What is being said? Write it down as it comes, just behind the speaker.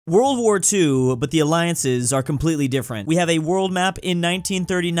World War II, but the alliances are completely different. We have a world map in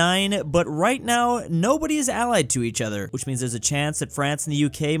 1939, but right now, nobody is allied to each other, which means there's a chance that France and the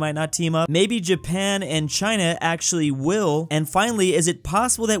UK might not team up. Maybe Japan and China actually will. And finally, is it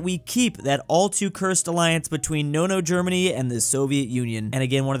possible that we keep that all-too-cursed alliance between No-No Germany and the Soviet Union? And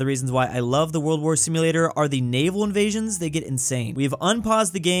again, one of the reasons why I love the World War Simulator are the naval invasions. They get insane. We've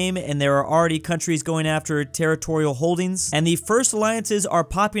unpaused the game, and there are already countries going after territorial holdings, and the first alliances are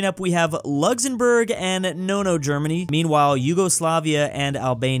popping up. We have Luxembourg and No-No Germany. Meanwhile, Yugoslavia and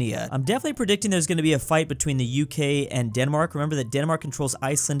Albania. I'm definitely predicting there's going to be a fight between the UK and Denmark. Remember that Denmark controls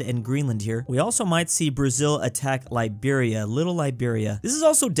Iceland and Greenland here. We also might see Brazil attack Liberia, little Liberia. This is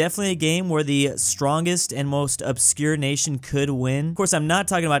also definitely a game where the strongest and most obscure nation could win. Of course, I'm not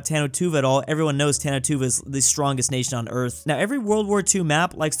talking about Tanautuva at all. Everyone knows Tanautuva is the strongest nation on Earth. Now, every World War II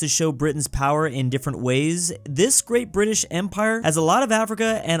map likes to show Britain's power in different ways. This great British Empire has a lot of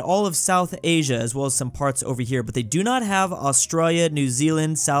Africa and all of South Asia, as well as some parts over here, but they do not have Australia, New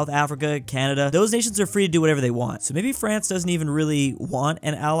Zealand, South Africa, Canada. Those nations are free to do whatever they want. So maybe France doesn't even really want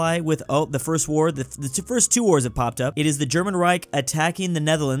an ally with, oh, the first war, the first two wars have popped up. It is the German Reich attacking the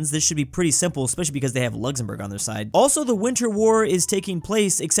Netherlands. This should be pretty simple, especially because they have Luxembourg on their side. Also, the Winter War is taking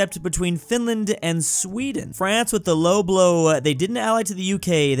place, except between Finland and Sweden. France with the low blow, they didn't ally to the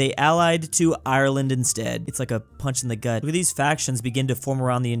UK, they allied to Ireland instead. It's like a punch in the gut. Look at these factions begin to form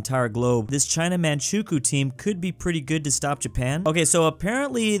around the entire globe. This China Manchukuo team could be pretty good to stop Japan. Okay, so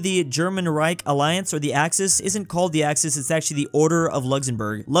apparently the German Reich Alliance, or the Axis, isn't called the Axis, it's actually the Order of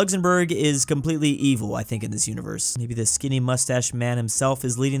Luxembourg. Luxembourg is completely evil, I think, in this universe. Maybe the skinny mustache man himself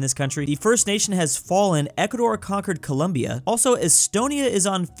is leading this country. The first nation has fallen. Ecuador conquered Colombia. Also, Estonia is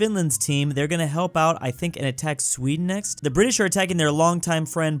on Finland's team. They're gonna help out, I think, and attack Sweden next. The British are attacking their longtime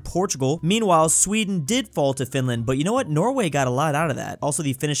friend, Portugal. Meanwhile, Sweden did fall to Finland, but you know what? Norway got a lot out of that. Also,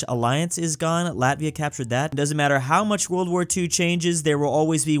 the Finnish alliance is gone. Latvia captured that. It doesn't matter how much World War II changes, there will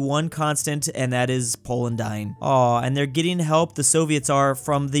always be one constant, and that is Poland dying. Aw, and they're getting help, the Soviets are,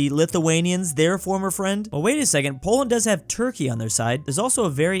 from the Lithuanians, their former friend. Well, wait a second. Poland does have Turkey on their side. There's also a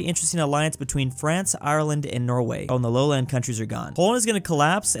very interesting alliance between France, Ireland, and Norway. Oh, and the lowland countries are gone. Poland is going to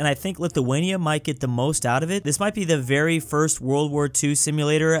collapse, and I think Lithuania might get the most out of it. This might be the very first World War II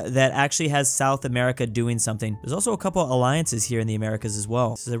simulator that actually has South America doing something. There's also a couple alliances here in the Americas as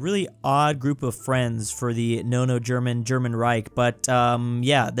well. This is a really odd group of friends for the No-No German Reich, but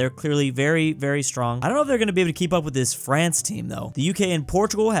yeah, they're clearly very, very strong. I don't know if they're going to be able to keep up with this France team, though. The UK and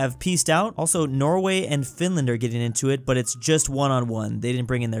Portugal have pieced out. Also, Norway and Finland are getting into it, but it's just one-on-one. They didn't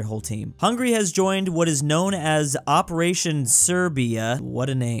bring in their whole team. Hungary has joined what is known as Operation Serbia. What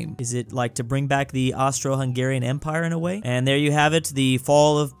a name. Is it like to bring back the Austro-Hungarian Empire in a way? And there you have it, the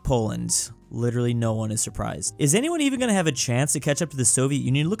fall of Poland. Literally no one is surprised. Is anyone even going to have a chance to catch up to the Soviet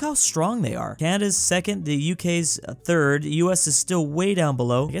Union? Look how strong they are. Canada's second, the UK's third, the US is still way down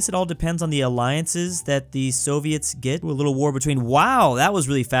below. I guess it all depends on the alliances that the Soviets get. A little war between, wow, that was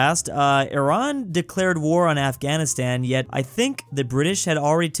really fast. Iran declared war on Afghanistan, yet I think the British had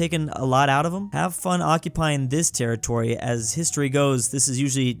already taken a lot out of them. Have fun occupying this territory. As history goes, this is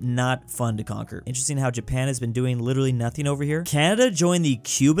usually not fun to conquer. Interesting how Japan has been doing literally nothing over here. Canada joined the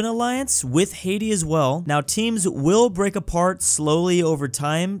Cuban alliance with Haiti as well. Now, teams will break apart slowly over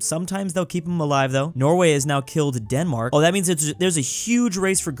time. Sometimes they'll keep them alive, though. Norway has now killed Denmark. Oh, that means there's a huge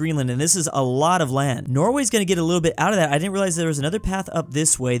race for Greenland, and this is a lot of land. Norway's going to get a little bit out of that. I didn't realize there was another path up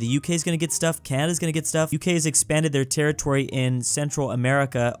this way. The UK is going to get stuff. Canada's going to get stuff. UK has expanded their territory in Central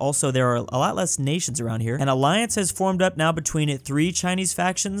America. Also, there are a lot less nations around here. An alliance has formed up now between 3 Chinese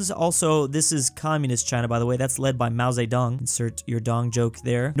factions. Also, this is Communist China, by the way. That's led by Mao Zedong. Insert your dong joke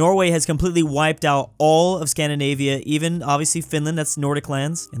there. Norway has completely wiped out all of Scandinavia, even obviously Finland, that's Nordic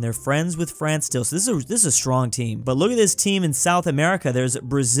lands, and they're friends with France still. So this is a strong team. But look at this team in South America. There's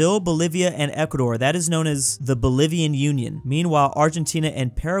Brazil, Bolivia, and Ecuador. That is known as the Bolivian Union. Meanwhile, Argentina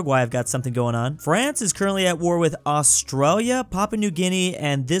and Paraguay have got something going on. France is currently at war with Australia, Papua New Guinea,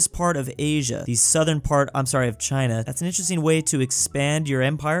 and this part of Asia. The southern part, I'm sorry, of China. That's an interesting way to expand your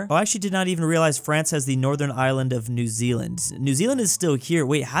empire. Oh, I actually did not even realize France has the northern island of New Zealand. New Zealand is still here.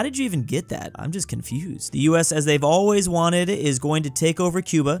 Wait, how did you even get that? I'm just confused. The US, as they've always wanted, is going to take over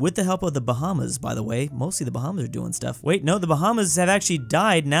Cuba with the help of the Bahamas, by the way. Mostly the Bahamas are doing stuff. Wait, no, the Bahamas have actually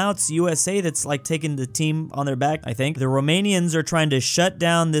died. Now it's USA that's like taking the team on their back, I think. The Romanians are trying to shut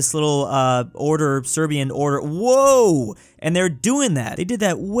down this little Serbian order. Whoa! and they're doing that. They did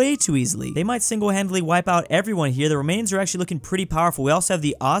that way too easily. They might single-handedly wipe out everyone here. The Romanians are actually looking pretty powerful. We also have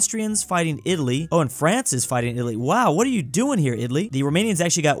the Austrians fighting Italy. Oh, and France is fighting Italy. Wow, what are you doing here, Italy? The Romanians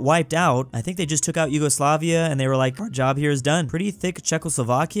actually got wiped out. I think they just took out Yugoslavia, and they were like, our job here is done. Pretty thick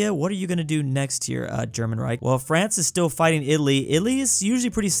Czechoslovakia. What are you gonna do next here, German Reich? Well, France is still fighting Italy. Italy is usually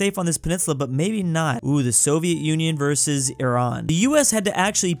pretty safe on this peninsula, but maybe not. Ooh, the Soviet Union versus Iran. The US had to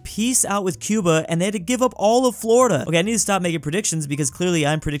actually peace out with Cuba, and they had to give up all of Florida. Okay, I need to stop making predictions because clearly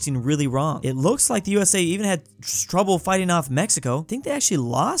I'm predicting really wrong. It looks like the USA even had trouble fighting off Mexico. I think they actually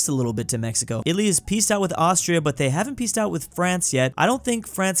lost a little bit to Mexico. Italy is peaced out with Austria, but they haven't peaced out with France yet. I don't think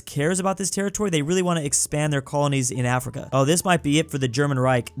France cares about this territory. They really want to expand their colonies in Africa. Oh, this might be it for the German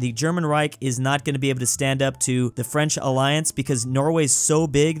Reich. The German Reich is not going to be able to stand up to the French alliance because Norway is so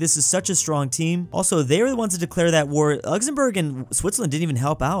big. This is such a strong team. Also, they were the ones to declare that war. Luxembourg and Switzerland didn't even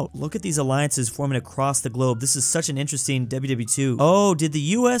help out. Look at these alliances forming across the globe. This is such an interesting WW2. Oh, did the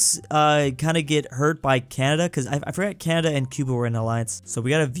US kind of get hurt by Canada? Because I forgot Canada and Cuba were in an alliance. So we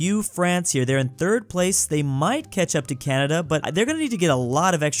got to view France here. They're in third place. They might catch up to Canada, but they're going to need to get a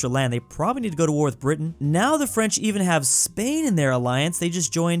lot of extra land. They probably need to go to war with Britain. Now the French even have Spain in their alliance. They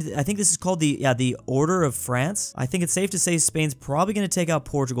just joined, I think this is called the Order of France. I think it's safe to say Spain's probably going to take out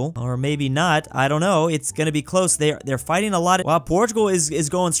Portugal, or maybe not. I don't know. It's going to be close. They're fighting a lot. Wow, Portugal is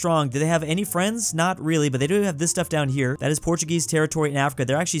going strong. Do they have any friends? Not really, but they do have this stuff down here. That is Portuguese territory in Africa.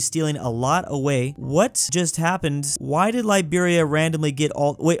 They're actually stealing a lot away. What just happened? Why did Liberia randomly get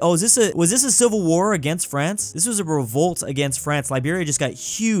all... Wait, oh, was this a civil war against France? This was a revolt against France. Liberia just got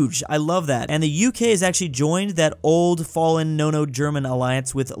huge. I love that. And the UK has actually joined that old fallen no German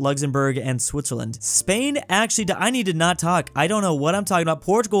alliance with Luxembourg and Switzerland. Spain actually... I need to not talk. I don't know what I'm talking about.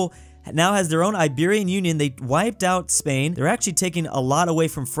 Portugal now has their own Iberian Union. They wiped out Spain. They're actually taking a lot away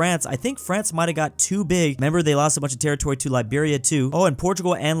from France. I think France might have got too big. Remember, they lost a bunch of territory to Liberia too. Oh, and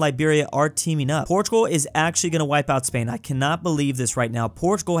Portugal and Liberia are teaming up. Portugal is actually going to wipe out Spain. I cannot believe this right now.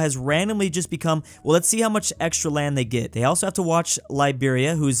 Portugal has randomly just become... Well, let's see how much extra land they get. They also have to watch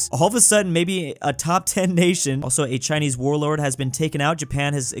Liberia, who's all of a sudden maybe a top 10 nation. Also, a Chinese warlord has been taken out.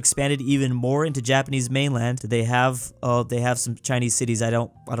 Japan has expanded even more into Japanese mainland. Do they have... Oh, they have some Chinese cities. I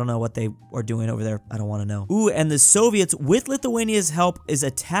don't know what they are doing over there. I don't want to know. Ooh, and the Soviets, with Lithuania's help, is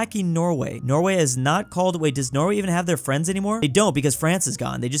attacking Norway. Norway is not called... Wait, does Norway even have their friends anymore? They don't, because France is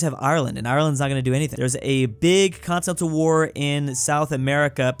gone. They just have Ireland, and Ireland's not going to do anything. There's a big continental war in South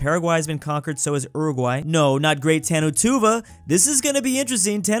America. Paraguay has been conquered, so is Uruguay. No, not Great Tanutuva. This is going to be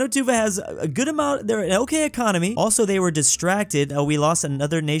interesting. Tanutuva has a good amount... They're an okay economy. Also, they were distracted. We lost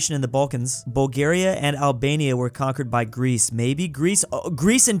another nation in the Balkans. Bulgaria and Albania were conquered by Greece. Maybe Greece... Oh,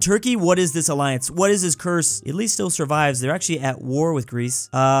 Greece and Turkey? What is this alliance? What is this curse? Italy still survives. They're actually at war with Greece.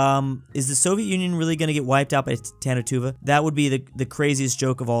 Is the Soviet Union really going to get wiped out by Tanutuva? That would be the craziest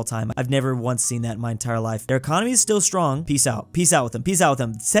joke of all time. I've never once seen that in my entire life. Their economy is still strong. Peace out. Peace out with them. Peace out with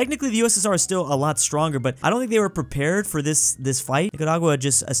them. Technically, the USSR is still a lot stronger, but I don't think they were prepared for this fight. Nicaragua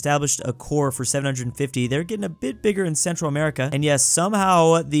just established a core for 750. They're getting a bit bigger in Central America. And yes,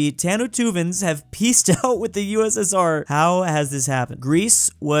 somehow the Tanutuvans have peaced out with the USSR. How has this happened?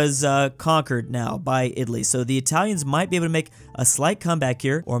 Greece was conquered now by Italy, so the Italians might be able to make a slight comeback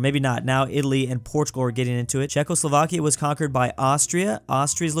here, or maybe not. Now Italy and Portugal are getting into it. Czechoslovakia was conquered by Austria.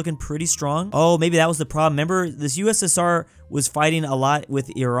 Austria's looking pretty strong. Oh, maybe that was the problem. Remember, this USSR was fighting a lot with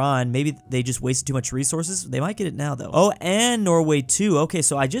Iran. Maybe they just wasted too much resources. They might get it now, though. Oh, and Norway, too. Okay,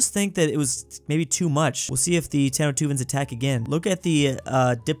 so I just think that it was maybe too much. We'll see if the Tanutuvans attack again. Look at the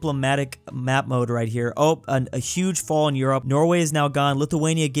diplomatic map mode right here. Oh, a huge fall in Europe. Norway is now gone.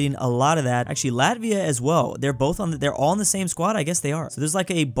 Lithuania getting a lot of that. Actually, Latvia as well. They're both on they're all in the same squad. I guess they are. So there's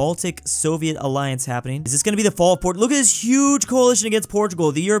like a Baltic Soviet alliance happening. Is this going to be the fall of Portugal? Look at this huge coalition against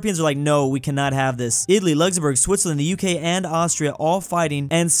Portugal. The Europeans are like, no, we cannot have this. Italy, Luxembourg, Switzerland, the UK, and Austria all fighting,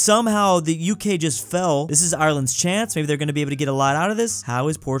 and somehow the UK just fell. This is Ireland's chance. Maybe they're going to be able to get a lot out of this. How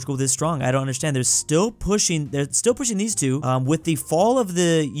is Portugal this strong? I don't understand. They're still pushing these two. With the fall of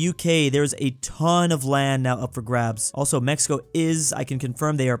the UK, there's a ton of land now up for grabs. Also, Mexico is, I can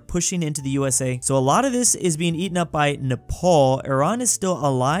confirm, they are pushing into the USA. So a lot of this is being eaten up by Nepal. Iran is still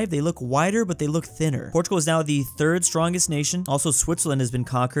alive. They look wider, but they look thinner. Portugal is now the third strongest nation. Also, Switzerland has been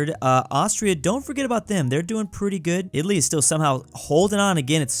conquered. Austria, don't forget about them. They're doing pretty good. Italy is still somehow holding on.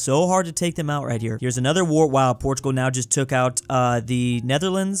 Again, it's so hard to take them out right here. Here's another war. Wow, Portugal now just took out the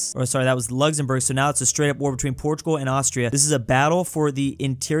Netherlands. Or sorry, that was Luxembourg. So now it's a straight up war between Portugal and Austria. This is a battle for the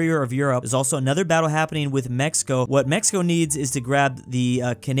interior of Europe. There's also another battle happening with Mexico. What Mexico needs is to grab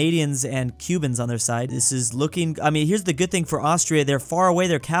the Canadians and Cubans on their side. This is looking, I mean, here's the good thing for Austria. They're far away.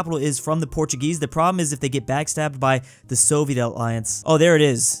 Their capital is from the Portuguese. The problem is if they get backstabbed by the Soviet alliance. Oh, there it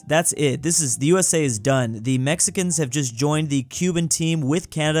is. That's it. This is, the USA is done. The Mexicans have just joined the Cuban team with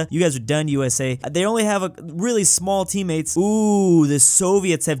Canada. You guys are done, USA. They only have a really small teammates. Ooh, the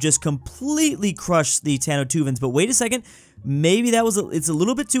Soviets have just completely crushed the Tanotuvans. But wait a second. Maybe that was, it's a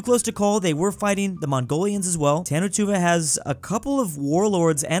little bit too close to call. They were fighting the Mongolians as well. Tanotuva has a couple of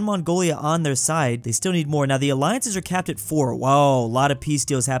warlords and Mongolia on their side. They still need more. Now, the alliances are capped at 4. Wow, a lot of peace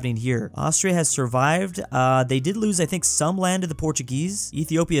deals happening here. Austria has survived. They did lose, I think, some land to the Portuguese.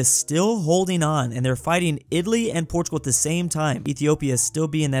 Ethiopia is still holding on, and they're fighting Italy and Portugal at the same time. Ethiopia is still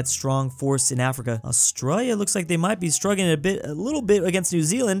being that strong force in Africa. Australia looks like they might be struggling a little bit against New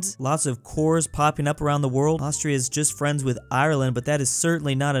Zealand. Lots of cores popping up around the world. Austria is just friends with Ireland, but that is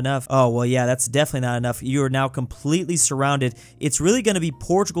certainly not enough. Oh, well, yeah, that's definitely not enough. You are now completely surrounded. It's really going to be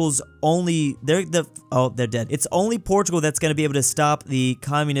Portugal's only, they're dead. It's only Portugal that's going to be able to stop the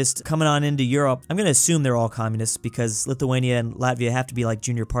communists coming on into Europe. I'm going to assume they're all communists because Lithuania and Latvia have to be like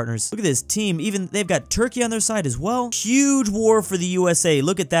junior partners. Look at this team. Even they've got Turkey on their side as well. Huge war for the USA.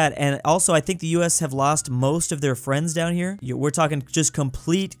 Look at that. And also, I think the US have lost most of their friends down here. We're talking just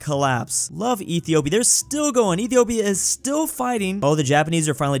complete collapse. Love Ethiopia. They're still going. Ethiopia is still fighting. Oh, the Japanese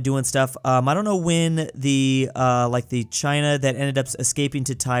are finally doing stuff. I don't know when the China that ended up escaping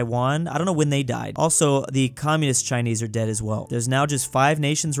to Taiwan, I don't know when they died. Also, the communist Chinese are dead as well. There's now just 5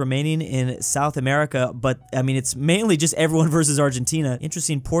 nations remaining in South America, but I mean, it's mainly just everyone versus Argentina.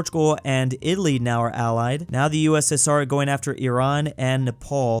 Interesting, Portugal and Italy now are allied. Now the USSR are going after Iran and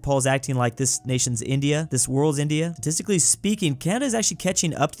Nepal. Nepal's acting like this nation's India, this world's India. Statistically speaking, Canada is actually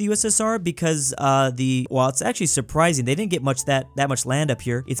catching up to the USSR because well, it's actually surprising. They didn't get that much land up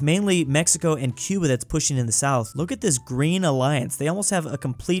here. It's mainly Mexico and Cuba that's pushing in the south. Look at this green alliance. They almost have a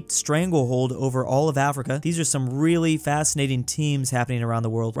complete stranglehold over all of Africa. These are some really fascinating teams happening around the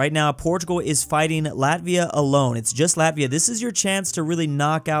world. Right now, Portugal is fighting Latvia alone. It's just Latvia. This is your chance to really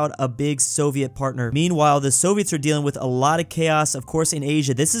knock out a big Soviet partner. Meanwhile, the Soviets are dealing with a lot of chaos, of course, in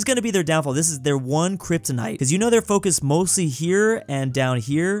Asia. This is going to be their downfall. This is their one kryptonite because you know they're focused mostly here and down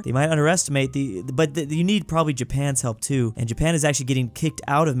here. They might underestimate but you need probably Japan's help too. And Japan is actually getting kicked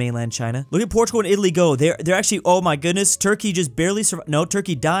out of mainland China. Look at Portugal and Italy go. They're actually, oh my goodness, Turkey just barely survived. No,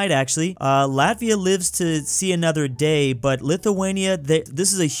 Turkey died actually. Latvia lives to see another day, but Lithuania,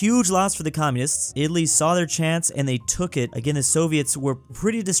 this is a huge loss for the communists. Italy saw their chance and they took it. Again, the Soviets were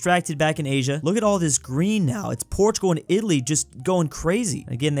pretty distracted back in Asia. Look at all this green now. It's Portugal and Italy just going crazy.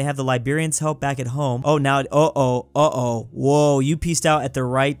 Again, they have the Liberians help back at home. Oh, now, whoa, you pieced out at the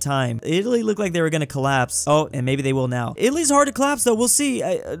right time. Italy looked like they were going to collapse. Oh, and maybe they will now. Italy's hard to collapse though. We'll see.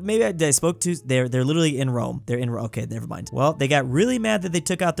 Maybe I spoke to, they're literally in Rome. They're in Rome. Okay, never mind. Well, they got really mad that they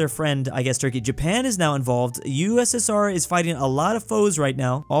took out their friend, I guess, Turkey. Japan is now involved. USSR is fighting a lot of foes right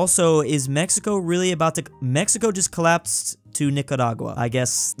now. Also, is Mexico really about to, Mexico just collapsed to Nicaragua. I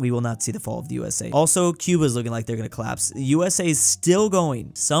guess we will not see the fall of the USA. Also, Cuba's looking like they're going to collapse. The USA is still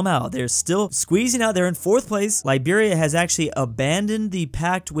going. Somehow, they're still squeezing out. They're in 4th place. Liberia has actually abandoned the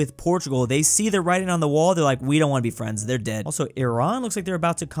pact with Portugal. They see the writing on the wall. They're like, we don't want to be friends. They're dead. Also, Iran looks like they're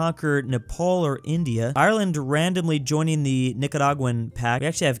about to conquer Nepal or India. Ireland randomly joining the Nicaraguan pact. We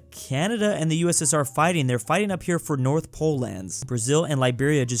actually have Canada and the USSR fighting. They're fighting up here for North Pole lands. Brazil and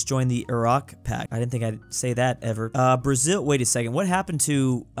Liberia just joined the Iraq pact. I didn't think I'd say that ever. Brazil, wait a second. What happened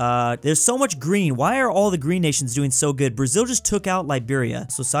to, there's so much green. Why are all the green nations doing so good? Brazil just took out Liberia.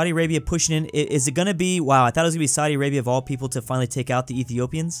 So Saudi Arabia pushing in. Is it going to be, wow, I thought it was going to be Saudi Arabia of all people to finally take out the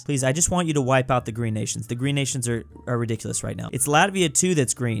Ethiopians. Please, I just want you to wipe out the green nations. The green nations are ridiculous right now. It's Latvia too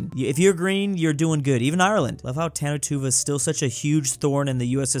that's green. If you're green, you're doing good. Even Ireland. Love how Tanotova is still such a huge thorn in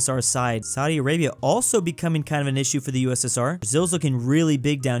the USSR side. Saudi Arabia also becoming kind of an issue for the USSR. Brazil's looking really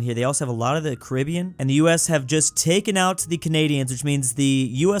big down here. They also have a lot of the Caribbean. And the US have just taken out the Canadians, which means the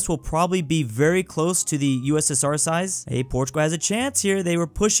US will probably be very close to the USSR size. Hey, Portugal has a chance here. They were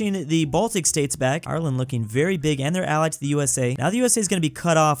pushing the Baltic states back. Ireland looking very big, and they're allied to the USA. Now the USA is going to be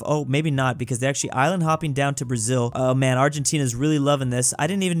cut off. Oh, maybe not, because they're actually island hopping down to Brazil. Oh man, Argentina's really loving this. I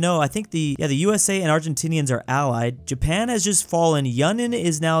didn't even know. I think the USA and Argentinians are allied. Japan has just fallen. Yunnan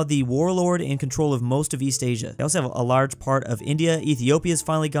is now the warlord in control of most of East Asia. They also have a large part of India. Ethiopia is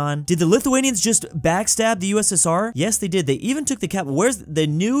finally gone. Did the Lithuanians just backstab the USSR? Yes, they did. did. They even took the capital. Where's the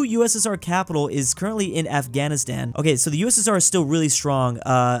new USSR capital is currently in Afghanistan. Okay, so the USSR is still really strong.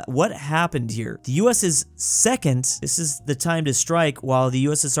 What happened here? The US is second. This is the time to strike while the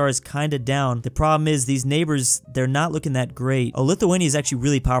USSR is kind of down. The problem is these neighbors, they're not looking that great. Oh, Lithuania is actually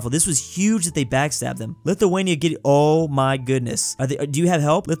really powerful. This was huge that they backstabbed them. Lithuania oh my goodness. Do you have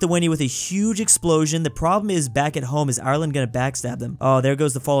help? Lithuania with a huge explosion. The problem is back at home, is Ireland going to backstab them? Oh, there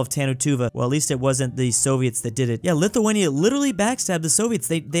goes the fall of Tanutuva. Well, at least it wasn't the Soviets that did it. Yeah, Lithuania literally backstabbed the Soviets.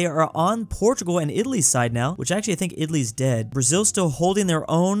 They are on Portugal and Italy's side now, which actually I think Italy's dead. Brazil's still holding their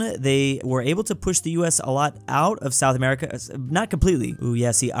own. They were able to push the US a lot out of South America. Not completely. Ooh,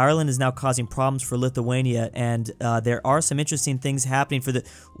 yeah, see, Ireland is now causing problems for Lithuania, and there are some interesting things happening for the...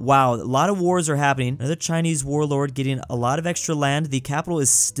 Wow, a lot of wars are happening. Another Chinese warlord getting a lot of extra land. The capital is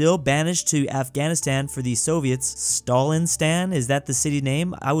still banished to Afghanistan for the Soviets. Stalinstan, is that the city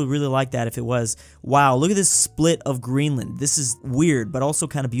name? I would really like that if it was. Wow, look at this split of Greenland. This is weird, but also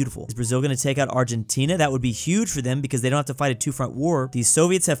kind of beautiful. Is Brazil going to take out Argentina? That would be huge for them because they don't have to fight a two-front war. The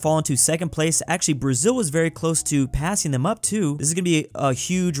Soviets have fallen to second place. Actually, Brazil was very close to passing them up too. This is going to be a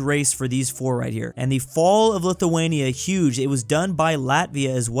huge race for these four right here. And the fall of Lithuania, huge. It was done by Latvia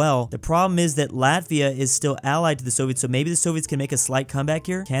as well. The problem is that Latvia is still allied to the Soviets, so maybe the Soviets can make a slight comeback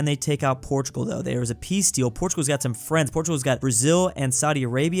here. Can they take out Portugal though? There was a peace deal. Portugal's got some friends. Portugal's got Brazil and Saudi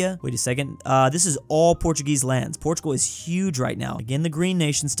Arabia. Wait a second. This is all Portuguese lands. Portugal is huge right now. Again, the green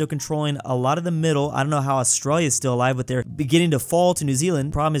nation still controlling a lot of the middle. I don't know how Australia is still alive, but they're beginning to fall to New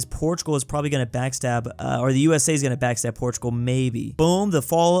Zealand. Problem is Portugal is probably going to backstab, or the USA is going to backstab Portugal, maybe. Boom, the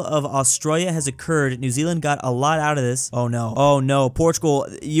fall of Australia has occurred. New Zealand got a lot out of this. Oh no. Oh no, Portugal,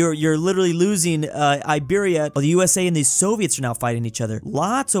 you're literally losing Iberia. Well, the USA and the Soviets are now fighting each other.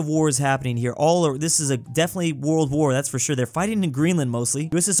 Lots of wars happening here. This is a definitely world war, that's for sure. They're fighting in Greenland mostly.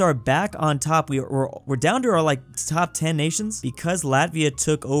 USSR back on top. We're down to our like top 10 nations because Latvia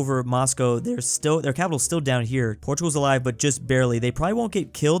took over Moscow. Their capital's still down here. Portugal's alive, but just barely. They probably won't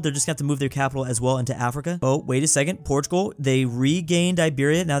get killed. They're just gonna have to move their capital as well into Africa. Oh, wait a second. Portugal, they regained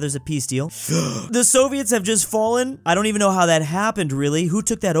Iberia. Now there's a peace deal. The Soviets have just fallen. I don't even know how that happened, really. Who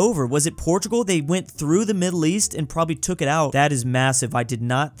took that over? Was it Portugal? They went through the Middle East and probably took it out. That is massive. I did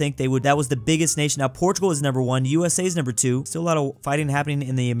not think they would. That was the biggest nation. Now, Portugal is number one. USA is number two. Still a lot of fighting happening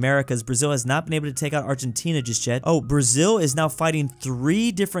in the Americas. Brazil has not been able to take out Argentina just yet. Oh, Brazil is now fighting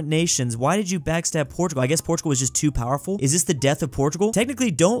 3 different nations. Why did you backstab Portugal? I guess Portugal was just too powerful. Is this the death of Portugal?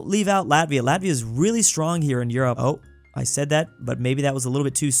 Technically, don't leave out Latvia. Latvia is really strong here in Europe. Oh, I said that, but maybe that was a little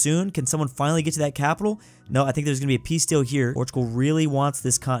bit too soon. Can someone finally get to that capital? No, I think there's going to be a peace deal here. Portugal really wants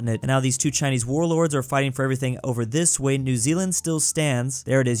this continent. And now these 2 Chinese warlords are fighting for everything over this way. New Zealand still stands.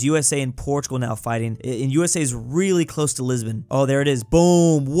 There it is. USA and Portugal now fighting. And USA is really close to Lisbon. Oh, there it is.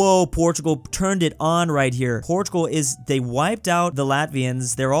 Boom. Whoa, Portugal turned it on right here. Portugal they wiped out the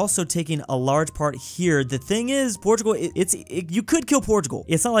Latvians. They're also taking a large part here. The thing is, Portugal, you could kill Portugal.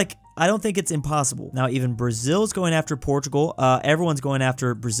 It's not like... I don't think it's impossible. Now, even Brazil's going after Portugal. Everyone's going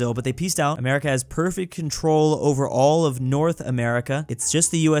after Brazil, but they pieced out. America has perfect control over all of North America. It's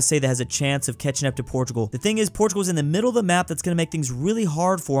just the USA that has a chance of catching up to Portugal. The thing is, Portugal's in the middle of the map. That's going to make things really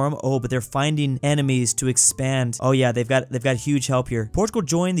hard for them. Oh, but they're finding enemies to expand. Oh yeah, they've got huge help here. Portugal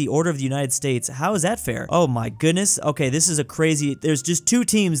joined the Order of the United States. How is that fair? Oh my goodness. Okay, this is a crazy... There's just 2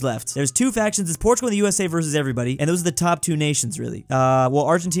 teams left. There's 2 factions. It's Portugal and the USA versus everybody, and those are the top 2 nations, really. Well,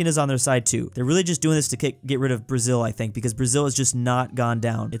 Argentina's on their side too. They're really just doing this to get rid of Brazil, I think, because Brazil has just not gone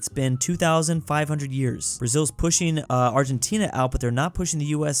down. It's been 2,500 years. Brazil's pushing Argentina out, but they're not pushing the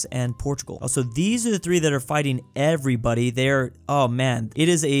US and Portugal. Also, these are the 3 that are fighting everybody. Oh man, it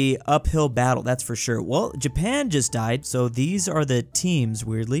is a uphill battle, that's for sure. Well, Japan just died, so these are the teams,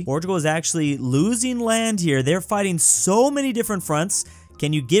 weirdly. Portugal is actually losing land here. They're fighting so many different fronts.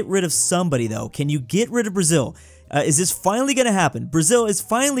 Can you get rid of somebody, though? Can you get rid of Brazil? Is this finally gonna happen? Brazil is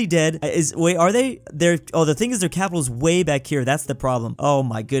finally dead. Wait, are they? Oh, the thing is their capital is way back here. That's the problem. Oh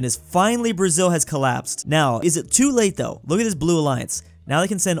my goodness. Finally, Brazil has collapsed. Now, is it too late though? Look at this blue alliance. Now they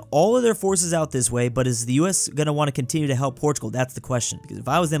can send all of their forces out this way, but is the US going to want to continue to help Portugal? That's the question. Because if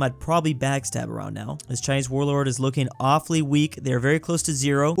I was them, I'd probably backstab around now. This Chinese warlord is looking awfully weak. They're very close to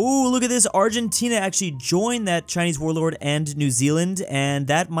 0. Ooh, look at this. Argentina actually joined that Chinese warlord and New Zealand, and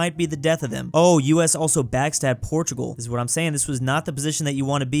that might be the death of them. Oh, US also backstabbed Portugal. This is what I'm saying. This was not the position that you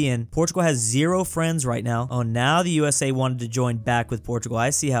want to be in. Portugal has 0 friends right now. Oh, now the USA wanted to join back with Portugal. I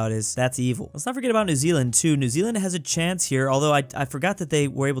see how it is. That's evil. Let's not forget about New Zealand, too. New Zealand has a chance here, although I forgot forgot that they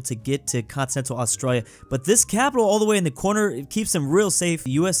were able to get to continental Australia. But this capital all the way in the corner, it keeps them real safe.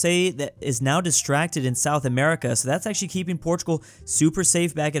 The USA that is now distracted in South America, so that's actually keeping Portugal super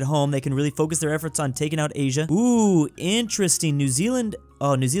safe back at home. They can really focus their efforts on taking out Asia. Ooh, interesting. New Zealand.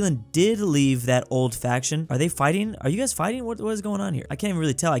 Oh, New Zealand did leave that old faction. Are they fighting? Are you guys fighting? What is going on here? I can't even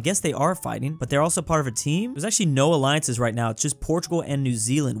really tell. I guess they are fighting, but they're also part of a team. There's actually no alliances right now. It's just Portugal and New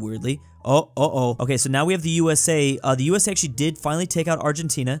Zealand, weirdly. Oh. Okay, so now we have the USA. The USA actually did finally take out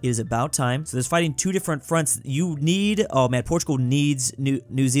Argentina. It is about time. So there's fighting two different fronts. You need... Oh, man, Portugal needs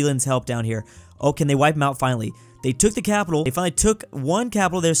New Zealand's help down here. Oh, can they wipe them out finally? They took the capital. They finally took one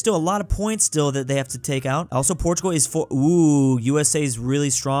capital. There's still a lot of points still that they have to take out. Also, Portugal is for... Ooh, USA is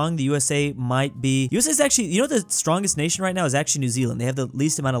really strong. The USA might be... USA is actually... You know, the strongest nation right now is actually New Zealand. They have the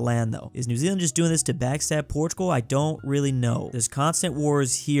least amount of land, though. Is New Zealand just doing this to backstab Portugal? I don't really know. There's constant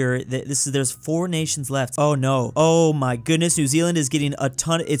wars here. There's 4 nations left. Oh, no. Oh, my goodness. New Zealand is getting a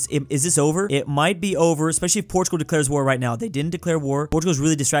ton... Is this over? It might be over, especially if Portugal declares war right now. They didn't declare war. Portugal's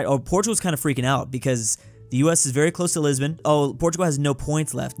really distracted. Oh, Portugal's kind of freaking out because... The U.S. is very close to Lisbon. Oh, Portugal has no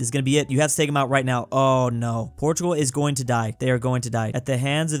points left. This is going to be it. You have to take them out right now. Oh, no. Portugal is going to die. They are going to die. At the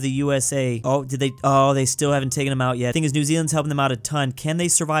hands of the USA. Oh, did they... Oh, they still haven't taken them out yet. The thing is, New Zealand's helping them out a ton. Can they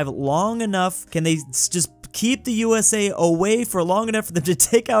survive long enough? Can they just... keep the USA away for long enough for them to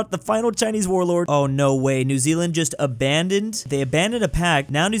take out the final Chinese warlord? Oh, no way. New Zealand just abandoned. They abandoned a pact.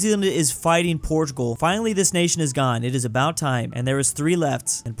 Now New Zealand is fighting Portugal. Finally, this nation is gone. It is about time. And there is 3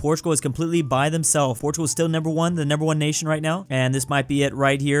 left. And Portugal is completely by themselves. Portugal is still number 1, the number 1 nation right now. And this might be it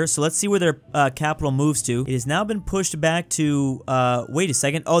right here. So let's see where their capital moves to. It has now been pushed back to, wait a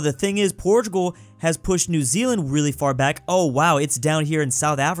second. Oh, the thing is, Portugal has pushed New Zealand really far back. Oh, wow, it's down here in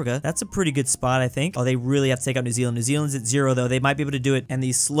South Africa. That's a pretty good spot, I think. Oh, they really have to take out New Zealand. New Zealand's at 0, though. They might be able to do it. And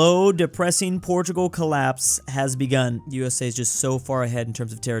the slow, depressing Portugal collapse has begun. USA is just so far ahead in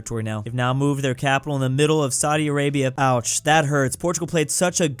terms of territory now. They've now moved their capital in the middle of Saudi Arabia. Ouch, that hurts. Portugal played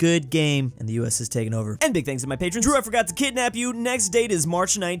such a good game, and the US has taken over. And big thanks to my patrons. Drew, I forgot to kidnap you. Next date is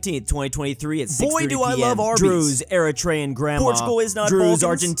March 19th, 2023 at 6:30 Boy, do I PM. love Arby's. Drew's Eritrean grandma. Portugal is not Drew's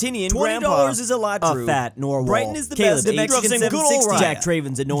Balkans. Argentinian $20 grandpa. is a lot, Drew. A fat Norwal. Brighton is the Caleb, best. the The Mexican Mexican 760. Raya. Jack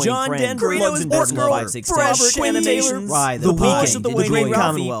Traven's annoying John friend. Denver. Burritos Lugs and Portugal. Portugal. Robert Robert Animations. Animations. Rye, The the Weeknd. Weeknd. The The Great Great Commonwealth.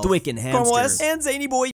 Commonwealth. Dwick and Hamster. Caramel S. And Zany Boy.